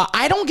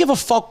 I don't give a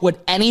fuck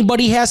what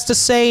anybody has to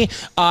say.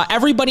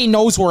 Everybody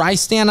knows where I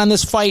stand on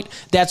this fight.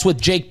 That's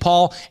with Jake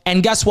Paul.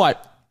 And guess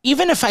what?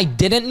 Even if I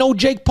didn't know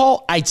Jake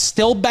Paul, I'd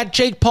still bet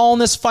Jake Paul in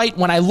this fight.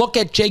 When I look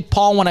at Jake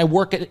Paul, when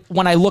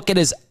I look at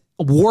his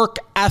work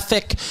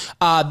ethic,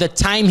 the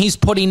time he's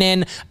putting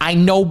in, I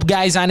know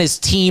guys on his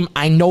team,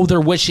 I know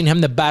they're wishing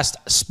him the best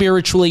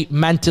spiritually,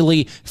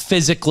 mentally,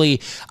 physically.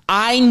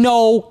 I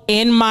know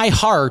in my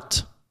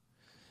heart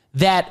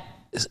that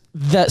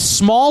the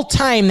small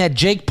time that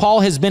Jake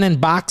Paul has been in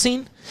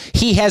boxing,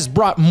 he has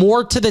brought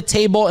more to the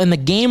table in the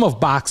game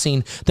of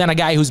boxing than a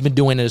guy who's been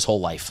doing it his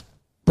whole life.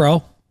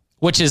 Bro.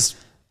 Which is,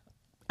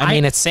 I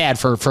mean, it's sad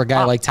for a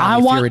guy like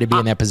Tommy Fury to be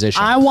in that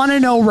position. I want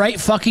to know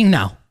right fucking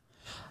now.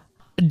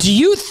 Do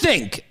you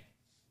think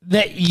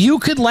that you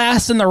could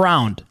last in the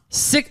round,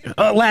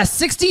 last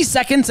 60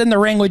 seconds in the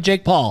ring with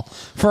Jake Paul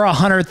for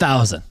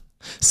 100,000?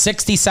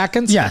 60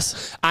 seconds?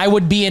 Yes. I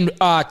would be in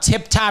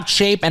tip-top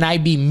shape, and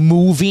I'd be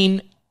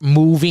moving,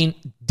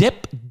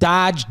 dip,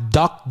 dodge,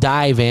 duck,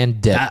 dive,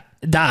 and dip.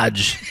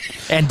 Dodge.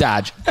 And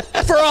dodge.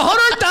 For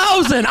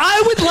 100,000,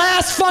 I would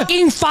last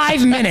fucking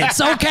 5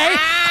 minutes, okay?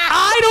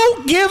 I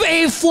don't give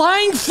a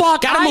flying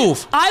fuck. Gotta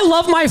move. I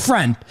love my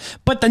friend,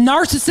 but the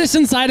narcissist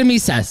inside of me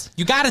says,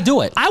 You gotta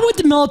do it. I went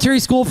to military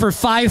school for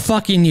 5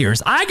 fucking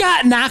years. I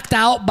got knocked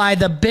out by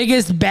the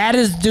biggest,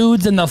 baddest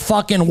dudes in the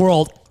fucking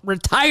world.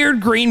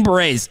 Retired Green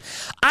Berets.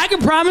 I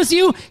can promise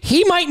you,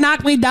 he might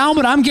knock me down,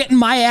 but I'm getting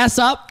my ass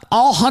up,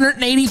 all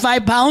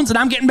 185 pounds, and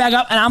I'm getting back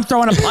up, and I'm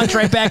throwing a punch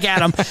right back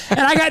at him. And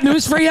I got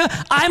news for you.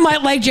 I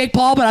might like Jake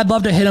Paul, but I'd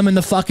love to hit him in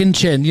the fucking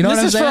chin. You know what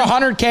I'm saying? This is for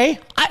 100K?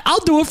 I'll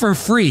do it for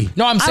free.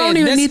 No, I'm saying I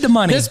don't even need the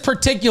money. This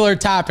particular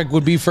topic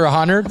would be for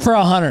 100. For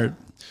 100.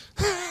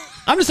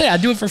 I'm just saying,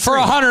 I'd do it for free. For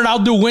 100,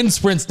 I'll do wind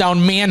sprints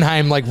down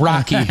Mannheim like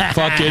Rocky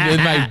fucking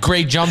in my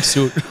gray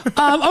jumpsuit.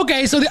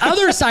 Okay, so the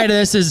other side of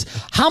this is,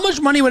 how much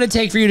money would it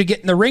take for you to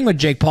get in the ring with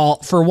Jake Paul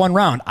for one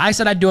round? I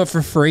said I'd do it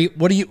for free.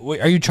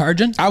 Are you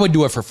charging? I would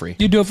do it for free.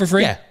 You do it for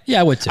free?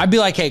 Yeah, I would too. I'd be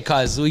like, hey,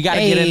 cuz, we got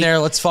to get in there.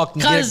 Let's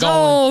fucking get it going.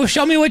 Oh,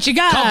 show me what you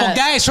got. Couple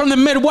guys from the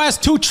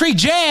Midwest, 2-3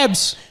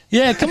 jabs.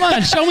 Yeah, come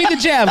on, show me the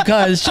jab,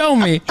 cuz. Show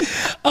me.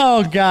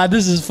 Oh God,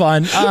 this is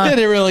fun.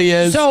 It really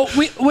is. So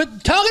we're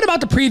talking about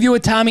the preview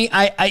with Tommy.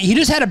 He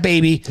just had a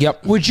baby.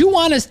 Yep. Would you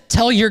want to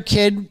tell your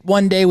kid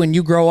one day when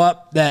they grow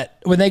up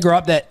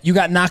that you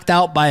got knocked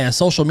out by a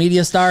social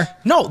media star?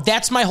 No,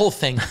 that's my whole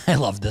thing. I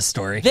love this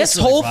story. This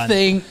whole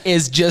thing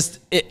is just,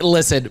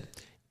 listen,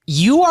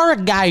 you are a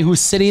guy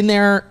who's sitting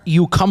there.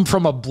 You come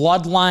from a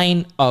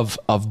bloodline of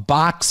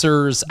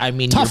boxers. I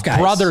mean, Tough your guys.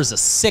 brother's a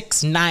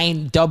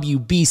 6'9"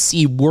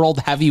 WBC world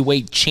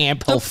heavyweight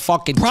champ. He'll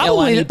fucking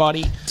kill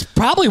anybody. It's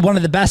probably one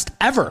of the best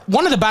ever.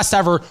 One of the best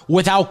ever,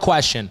 without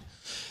question.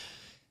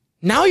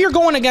 Now you're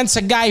going against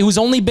a guy who's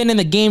only been in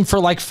the game for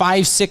like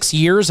 5-6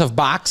 years of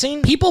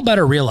boxing. People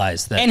better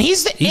realize that. And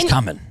he's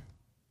coming.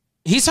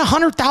 He's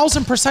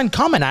 100,000%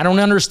 coming. I don't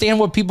understand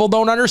what people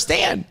don't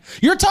understand.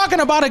 You're talking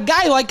about a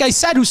guy, like I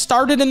said, who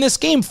started in this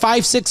game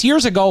 5-6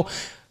 years ago,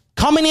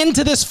 coming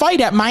into this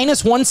fight at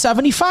minus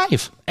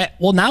 175.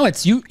 Well, now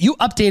it's you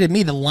updated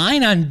me. The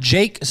line on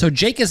Jake. So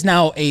Jake is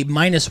now a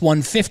minus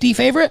 150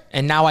 favorite.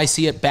 And now I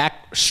see it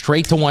back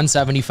straight to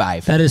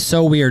 175. That is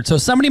so weird. So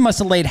somebody must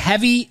have laid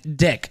heavy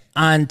dick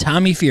on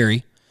Tommy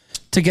Fury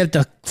to get it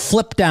to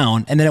flip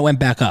down, and then it went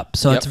back up.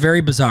 So it's very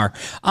bizarre.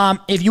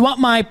 If you want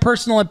my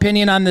personal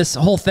opinion on this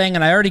whole thing,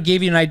 and I already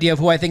gave you an idea of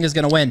who I think is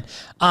going to win,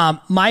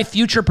 my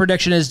future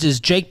prediction is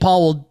Jake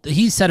Paul will,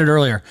 he said it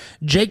earlier,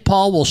 Jake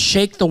Paul will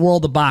shake the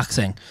world of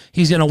boxing.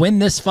 He's going to win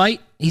this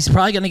fight. He's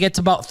probably going to get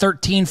to about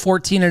 13,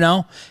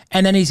 14-0,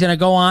 and then he's going to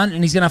go on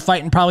and he's going to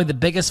fight in probably the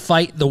biggest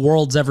fight the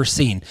world's ever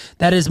seen.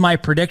 That is my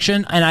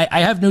prediction, and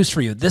I have news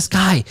for you. This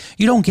guy,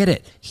 you don't get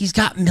it. He's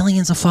got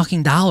millions of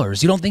fucking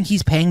dollars. You don't think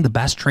he's paying the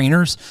best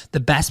trainers,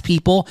 the best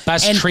people?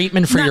 Best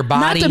treatment for your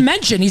body? Not to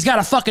mention, he's got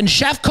a fucking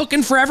chef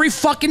cooking for every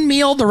fucking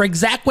meal the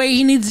exact way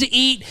he needs to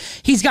eat.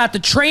 He's got the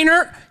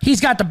trainer.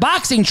 He's got the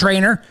boxing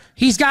trainer.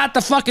 He's got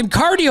the fucking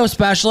cardio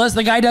specialist.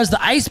 The guy does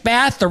the ice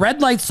bath, the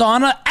red light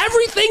sauna.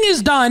 Everything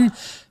is done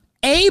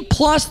A+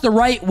 the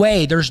right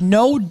way. There's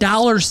no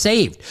dollar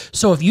saved.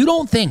 So if you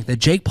don't think that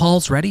Jake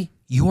Paul's ready,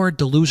 you are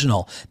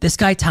delusional. This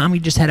guy, Tommy,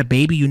 just had a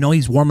baby. You know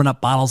he's warming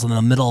up bottles in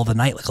the middle of the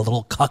night like a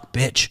little cuck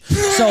bitch.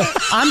 So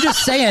I'm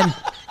just saying,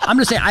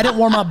 I didn't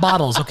warm up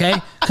bottles, okay?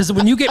 Because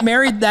when you get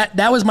married,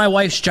 that was my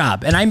wife's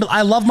job. And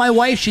I love my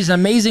wife. She's an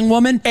amazing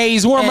woman. Hey,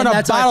 he's warming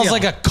up bottles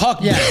like a cuck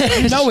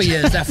bitch. You know he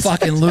is, that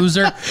fucking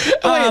loser.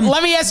 Wait,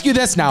 let me ask you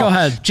this now. Go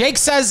ahead. Jake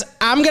says,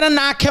 I'm going to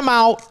knock him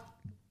out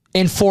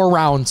in 4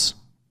 rounds.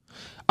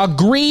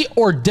 Agree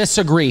or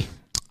disagree?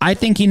 I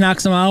think he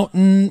knocks him out,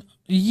 and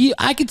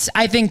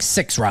I think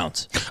 6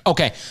 rounds.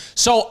 Okay,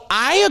 so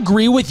I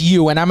agree with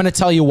you, and I'm going to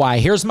tell you why.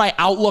 Here's my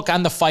outlook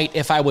on the fight.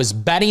 If I was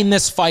betting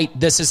this fight,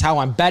 this is how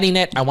I'm betting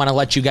it. I want to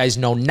let you guys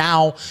know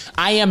now.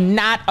 I am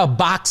not a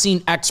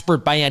boxing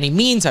expert by any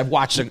means. I've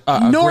watched a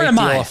great deal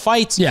of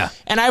fights. Yeah,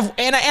 and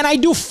I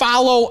do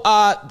follow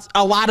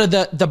a lot of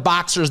the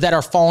boxers that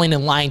are falling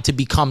in line to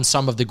become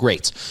some of the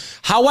greats.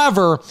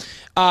 However,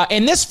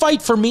 in this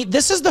fight, for me,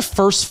 this is the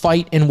first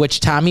fight in which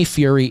Tommy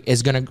Fury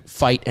is going to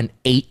fight an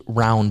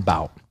 8-round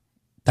bout.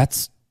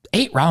 That's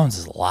 8 rounds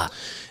is a lot.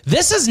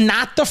 This is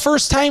not the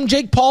first time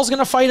Jake Paul's going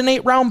to fight an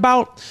 8-round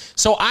bout.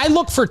 So I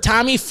look for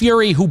Tommy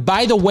Fury, who,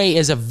 by the way,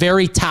 is a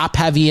very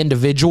top-heavy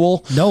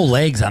individual. No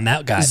legs on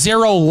that guy.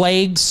 0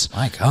 legs.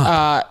 My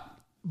God.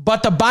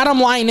 But the bottom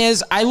line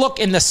is I look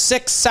in the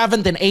 6th,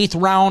 7th, and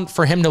 8th round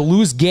for him to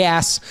lose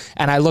gas,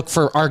 and I look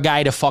for our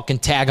guy to fucking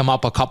tag him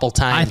up a couple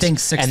times. I think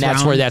 6th round. And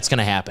that's where that's going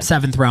to happen.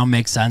 7th round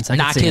makes sense.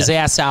 Knock his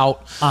ass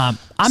out.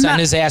 Send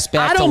his ass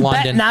back to London.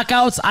 I don't bet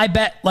knockouts. I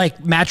bet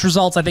like match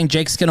results. I think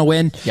Jake's going to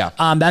win. Yeah.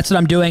 That's what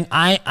I'm doing.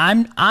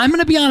 I'm going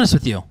to be honest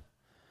with you.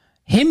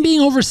 Him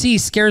being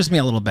overseas scares me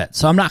a little bit.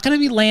 So I'm not going to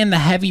be laying the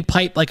heavy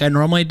pipe like I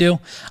normally do.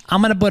 I'm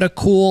going to put a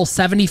cool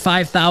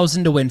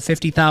 $75,000 to win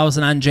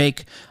 $50,000 on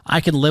Jake. I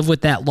can live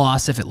with that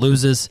loss if it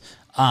loses.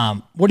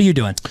 What are you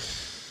doing?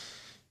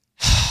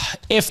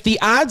 If the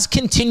odds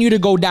continue to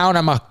go down,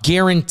 I'm a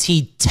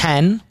guaranteed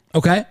 10.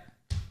 Okay.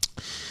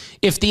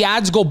 If the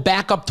odds go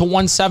back up to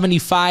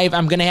 175,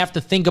 I'm going to have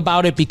to think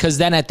about it, because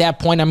then at that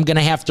point, I'm going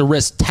to have to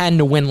risk 10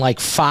 to win like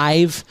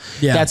 5.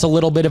 Yeah. That's a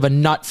little bit of a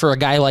nut for a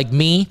guy like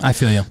me. I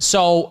feel you.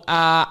 So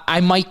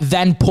I might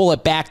then pull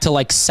it back to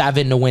like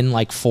 7 to win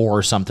like 4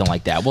 or something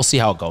like that. We'll see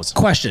how it goes.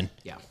 Question.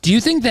 Yeah. Do you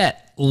think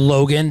that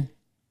Logan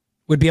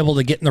would be able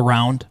to get in the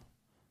round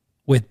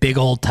with big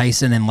old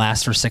Tyson and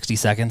last for 60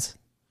 seconds?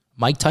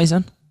 Mike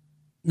Tyson?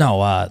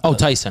 No.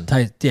 Tyson.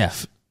 Yeah.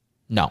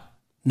 No.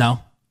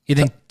 You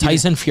think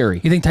Tyson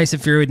Fury? You think Tyson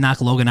Fury would knock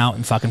Logan out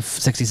in fucking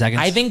 60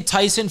 seconds? I think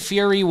Tyson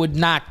Fury would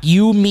knock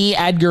you, me,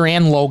 Edgar,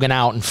 and Logan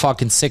out in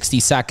fucking 60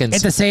 seconds.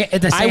 At the same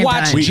I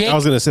watched time. Jake. I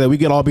was going to say that we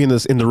could all be in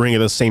the ring at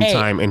the same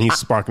time, and he's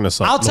sparking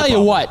us up. I'll tell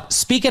you what.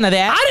 Speaking of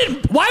that,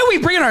 Why are we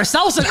bringing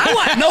ourselves in? I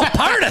want no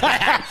part of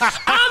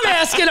that. I'm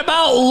asking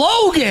about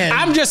Logan.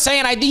 I'm just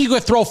saying, I think you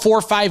could throw 4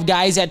 or 5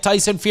 guys at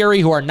Tyson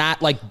Fury who are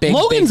not like big.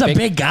 Logan's a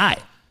big guy,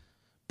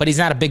 but he's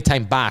not a big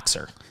time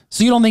boxer.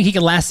 So you don't think he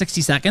can last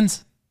 60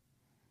 seconds?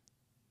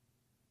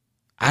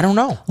 I don't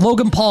know.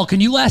 Logan Paul, can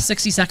you last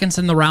 60 seconds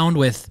in the round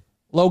with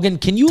Logan?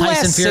 Can you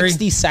Tyson last Fury?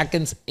 60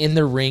 seconds in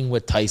the ring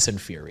with Tyson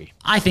Fury?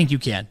 I think you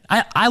can.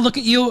 I look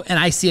at you and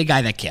I see a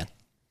guy that can.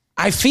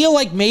 I feel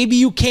like maybe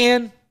you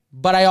can,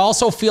 but I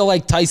also feel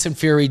like Tyson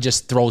Fury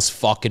just throws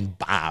fucking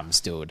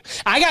bombs, dude.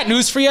 I got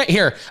news for you.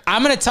 Here,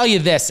 I'm going to tell you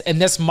this,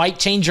 and this might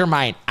change your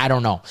mind. I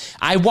don't know.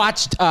 I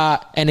watched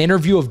an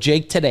interview of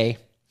Jake today,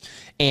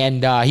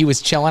 and he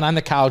was chilling on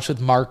the couch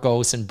with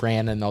Marcos and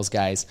Brandon and those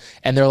guys,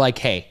 and they're like,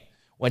 hey,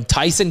 when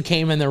Tyson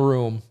came in the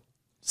room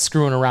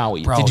screwing around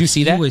with you, did you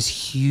see that? He was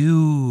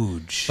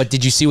huge. But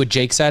did you see what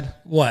Jake said?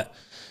 What?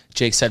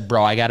 Jake said,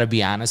 bro, I got to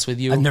be honest with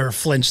you. I never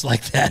flinched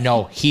like that.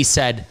 No, he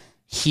said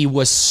he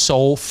was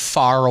so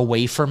far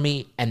away from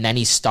me, and then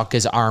he stuck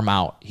his arm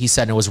out. He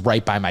said it was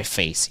right by my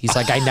face. He's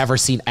like, I never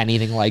seen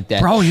anything like that.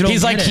 Bro, you don't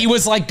He's get like, it. he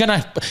was like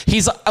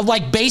he's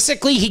like,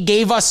 basically he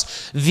gave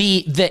us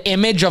the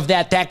image of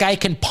that guy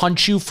can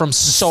punch you from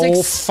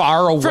so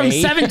far away. From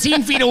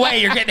 17 feet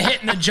away, you're getting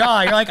hit in the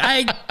jaw. You're like,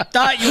 I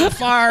thought you were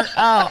far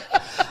out.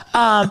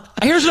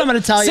 Here's what I'm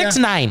going to tell you.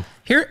 6'9".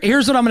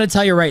 Here's what I'm going to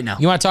tell you right now.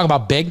 You want to talk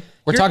about big?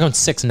 We're talking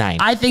 6'9".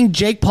 I think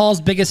Jake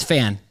Paul's biggest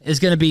fan is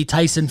going to be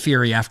Tyson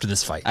Fury after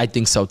this fight. I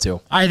think so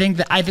too. I think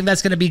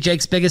that's going to be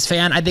Jake's biggest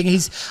fan. I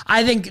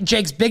think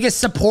Jake's biggest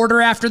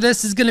supporter after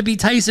this is going to be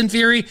Tyson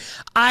Fury.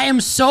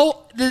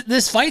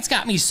 This fight's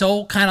got me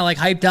so kind of like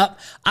hyped up.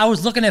 I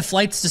was looking at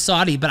flights to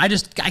Saudi, but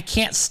I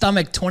can't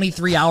stomach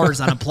 23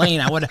 hours on a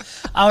plane. I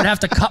would have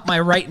to cut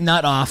my right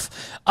nut off.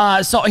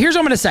 So here's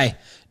what I'm going to say.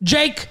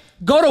 Jake,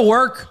 go to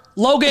work.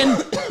 Logan,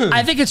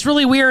 I think it's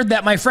really weird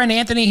that my friend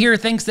Anthony here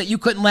thinks that you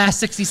couldn't last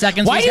 60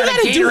 seconds. Why He's you got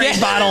gotta a do Gatorade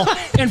that?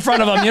 bottle in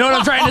front of him. You know what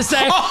I'm trying to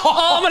say?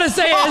 All I'm going to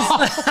say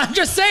is, I'm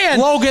just saying.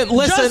 Logan,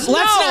 listen,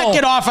 let's not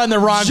get off on the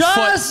wrong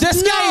foot.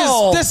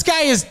 This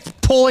guy is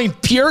pulling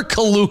pure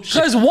collusion.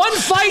 Because one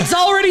fight's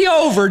already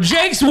over.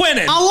 Jake's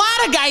winning. A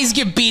lot of guys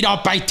get beat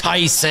up by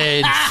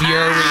Tyson,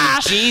 Fury.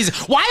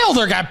 Jeez.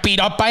 Wilder got beat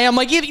up by him.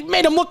 Like, he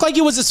made him look like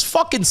he was his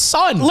fucking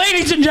son.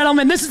 Ladies and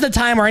gentlemen, this is the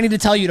time where I need to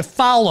tell you to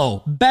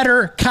follow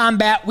Better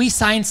Combat. We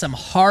signed some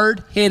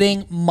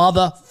hard-hitting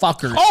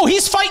motherfuckers. Oh,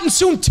 he's fighting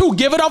soon, too.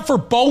 Give it up for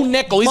Bo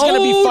Nickel. He's going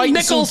to be fighting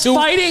Nichols soon, too.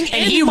 fighting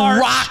and in he March.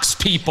 rocks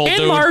people, in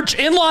dude. March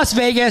in Las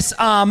Vegas.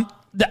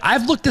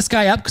 I've looked this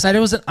guy up because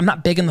I'm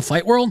not big in the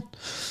fight world.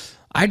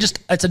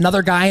 It's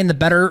another guy in the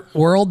better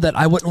world that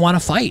I wouldn't want to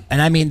fight. And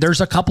I mean,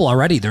 there's a couple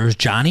already. There's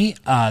Johnny.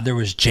 There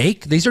was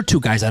Jake. These are 2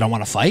 guys I don't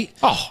want to fight.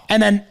 Oh,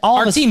 and then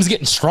our team's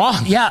getting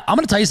strong. Yeah, I'm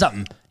going to tell you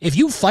something. If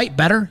you fight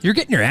better, you're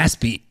getting your ass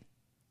beat.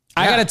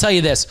 I got to tell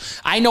you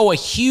this. I know a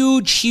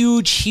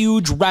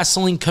huge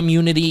wrestling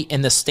community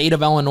in the state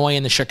of Illinois,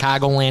 in the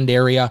Chicagoland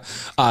area.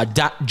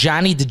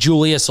 Johnny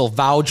DeJulius will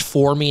vouch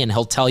for me, and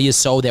he'll tell you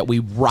so, that we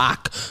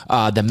rock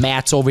the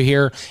mats over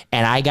here.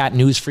 And I got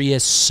news for you.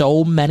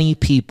 So many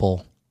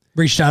people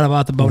reached out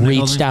about the Bo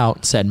Nickel. Reached out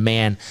and said,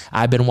 man,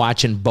 I've been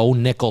watching Bo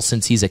Nickel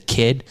since he's a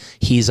kid.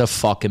 He's a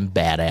fucking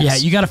badass. Yeah,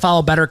 you got to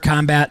follow Better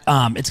Combat.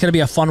 It's going to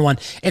be a fun one.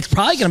 It's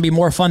probably going to be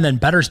more fun than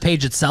Better's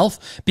page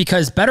itself,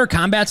 because Better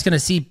Combat's going to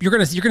see, you're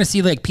going to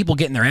see like people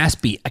getting their ass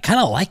beat. I kind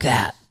of like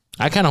that.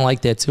 I kind of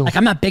like that too. Like,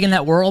 I'm not big in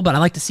that world, but I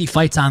like to see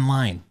fights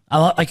online.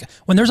 Like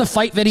when there's a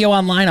fight video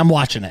online, I'm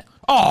watching it.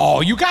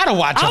 Oh, you gotta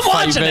watch a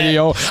fight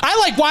video. I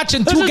like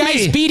watching two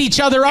guys beat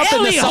each other up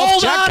in the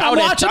self-checkout. I'm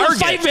watching a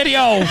fight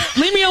video.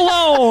 Leave me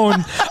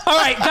alone. All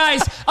right,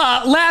 guys.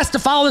 Last, to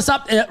follow this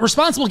up,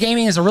 responsible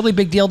gaming is a really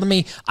big deal to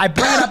me. I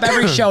bring it up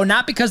every show,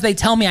 not because they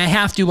tell me I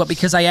have to, but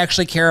because I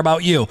actually care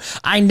about you.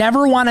 I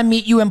never want to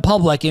meet you in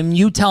public and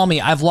you tell me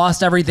I've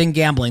lost everything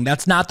gambling.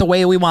 That's not the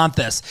way we want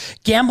this.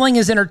 Gambling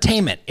is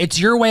entertainment. It's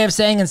your way of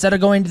saying, instead of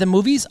going to the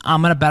movies,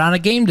 I'm going to bet on a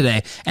game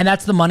today, and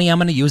that's the money I'm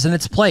going to use in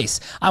its place.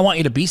 I want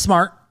you to be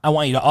smart. I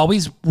want you to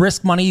always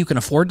risk money you can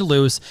afford to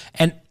lose.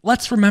 And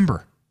let's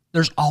remember,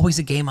 there's always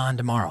a game on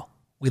tomorrow.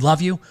 We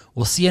love you.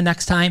 We'll see you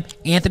next time.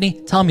 Anthony,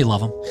 tell them you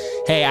love them.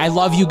 Hey, I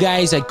love you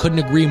guys. I couldn't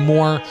agree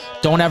more.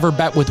 Don't ever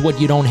bet with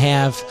what you don't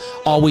have.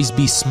 Always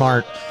be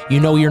smart. You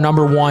know you're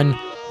number one.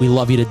 We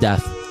love you to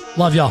death.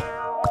 Love y'all.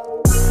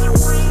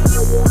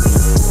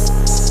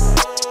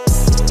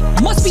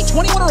 Must be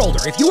 21 or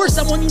older. If you or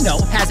someone you know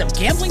has a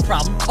gambling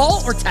problem,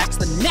 call or text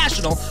the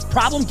National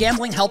Problem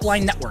Gambling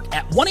Helpline Network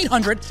at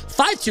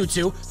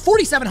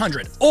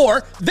 1-800-522-4700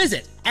 or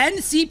visit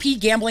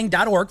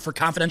ncpgambling.org for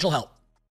confidential help.